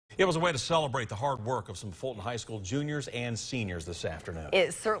It was a way to celebrate the hard work of some Fulton High School juniors and seniors this afternoon.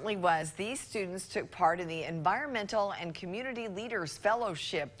 It certainly was. These students took part in the Environmental and Community Leaders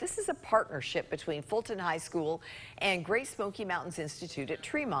Fellowship. This is a partnership between Fulton High School and Great Smoky Mountains Institute at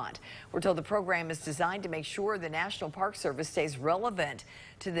Tremont. We're told the program is designed to make sure the National Park Service stays relevant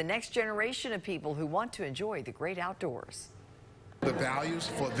to the next generation of people who want to enjoy the great outdoors. The values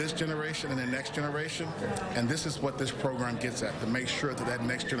for this generation and the next generation, and this is what this program gets at, to make sure that that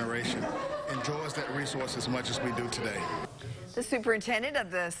next generation enjoys that resource as much as we do today. The superintendent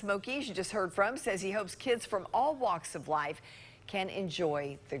of the Smokies you just heard from says he hopes kids from all walks of life can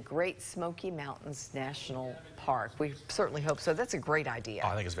enjoy the Great Smoky Mountains National Park. We certainly hope so. That's a great idea.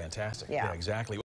 I think it's fantastic. Yeah, exactly.